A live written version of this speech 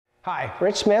Hi,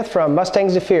 Rich Smith from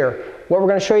Mustangs to Fear. What we're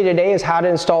going to show you today is how to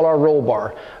install our roll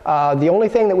bar. The only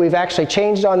thing that we've actually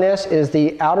changed on this is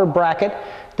the outer bracket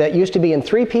that used to be in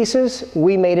 3 pieces.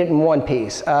 We made it in 1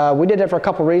 piece. We did it for a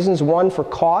couple reasons. One, for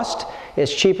cost.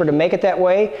 It's cheaper to make it that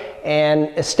way, and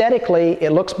aesthetically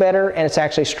it looks better and it's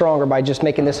actually stronger by just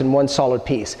making this in 1 solid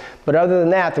piece. But other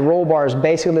than that, the roll bar is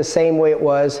basically the same way it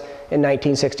was in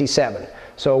 1967.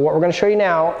 So what we're going to show you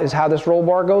now is how this roll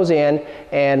bar goes in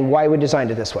and why we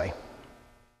designed it this way.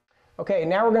 Okay,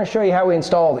 now we're going to show you how we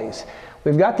install these.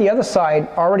 We've got the other side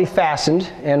already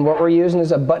fastened, and what we're using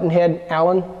is a button head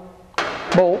Allen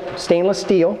bolt, stainless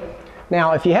steel.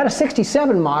 Now if you had a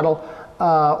 67 model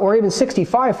or even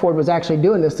 65 Ford was actually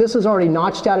doing this, this is already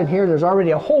notched out in here. There's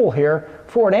already a hole here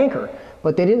for an anchor,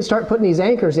 but they didn't start putting these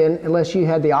anchors in unless you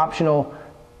had the optional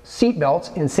seat belts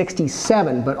in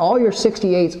 67, but all your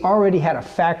 68s already had a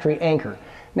factory anchor.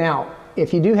 Now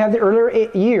if you do have the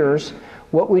earlier years,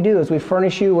 what we do is we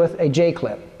furnish you with a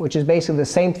J-clip, which is basically the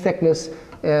same thickness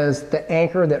as the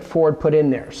anchor that Ford put in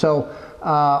there. So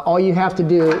all you have to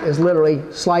do is literally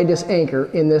slide this anchor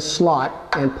in this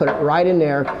slot and put it right in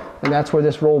there, and that's where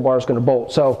this roll bar is going to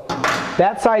bolt. So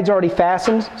that side's already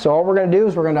fastened, so all we're going to do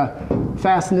is we're going to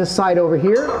fasten this side over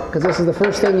here, because this is the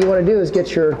first thing you want to do is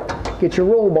get your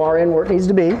roll bar in where it needs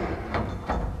to be.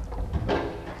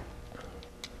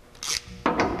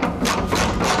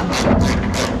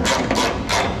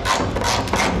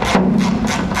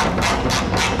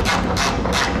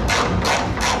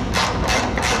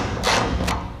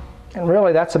 And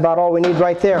really that's about all we need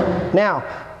right there. Now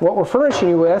what we're furnishing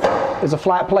you with is a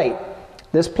flat plate.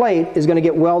 This plate is going to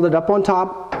get welded up on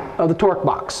top of the torque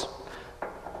box.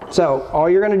 So all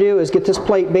you're going to do is get this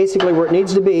plate basically where it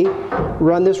needs to be,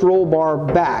 run this roll bar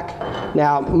back.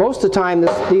 Now most of the time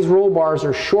these roll bars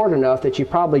are short enough that you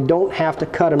probably don't have to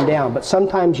cut them down, but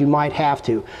sometimes you might have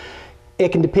to.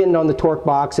 It can depend on the torque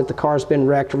box, if the car's been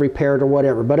wrecked or repaired or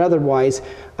whatever, but otherwise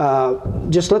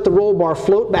just let the roll bar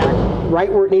float back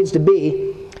right where it needs to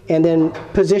be, and then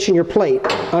position your plate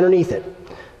underneath it.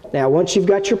 Now once you've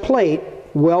got your plate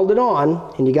welded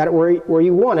on and you got it where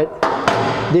you want it,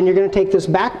 then you're going to take this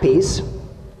back piece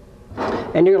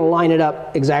and you're going to line it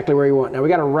up exactly where you want. Now we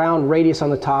got a round radius on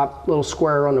the top, little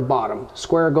square on the bottom.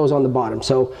 Square goes on the bottom.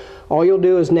 So all you'll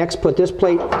do is next put this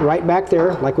plate right back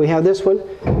there like we have this one,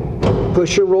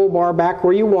 push your roll bar back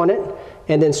where you want it,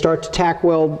 and then start to tack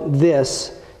weld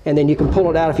this, and then you can pull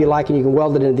it out if you like, and you can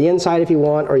weld it into the inside if you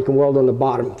want, or you can weld on the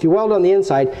bottom. If you weld on the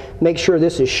inside, make sure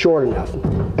this is short enough.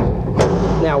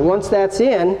 Now once that's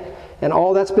in and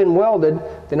all that's been welded,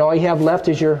 then all you have left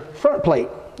is your front plate,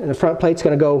 and the front plate's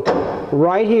going to go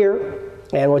right here,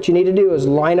 and what you need to do is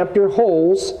line up your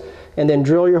holes and then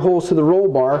drill your holes to the roll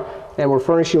bar, and we're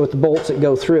furnishing you with the bolts that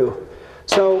go through.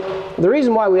 So the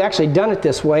reason why we actually done it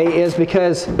this way is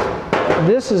because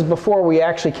this is before we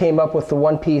actually came up with the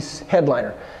 1-piece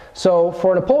headliner. So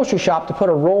for an upholstery shop to put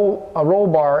a roll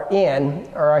bar in,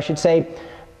 or I should say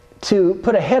to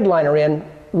put a headliner in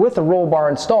with a roll bar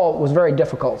installed, was very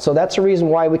difficult. So that's the reason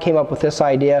why we came up with this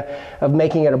idea of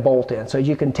making it a bolt-in. So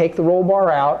you can take the roll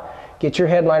bar out, get your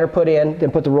headliner put in,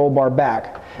 then put the roll bar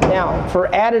back. Now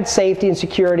for added safety and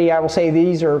security, I will say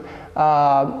these are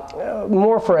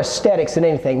more for aesthetics than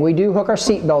anything. We do hook our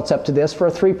seat belts up to this for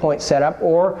a 3-point setup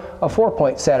or a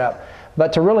 4-point setup.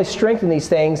 But to really strengthen these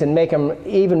things and make them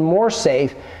even more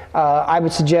safe, I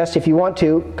would suggest, if you want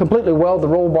to, completely weld the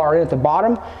roll bar in at the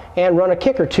bottom and run a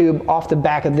kicker tube off the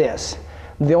back of this.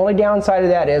 The only downside of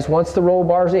that is once the roll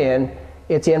bar's in,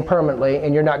 it's in permanently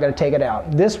and you're not going to take it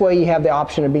out. This way you have the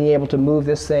option of being able to move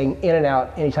this thing in and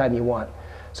out anytime you want.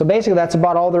 So basically that's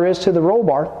about all there is to the roll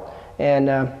bar,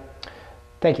 and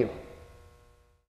thank you.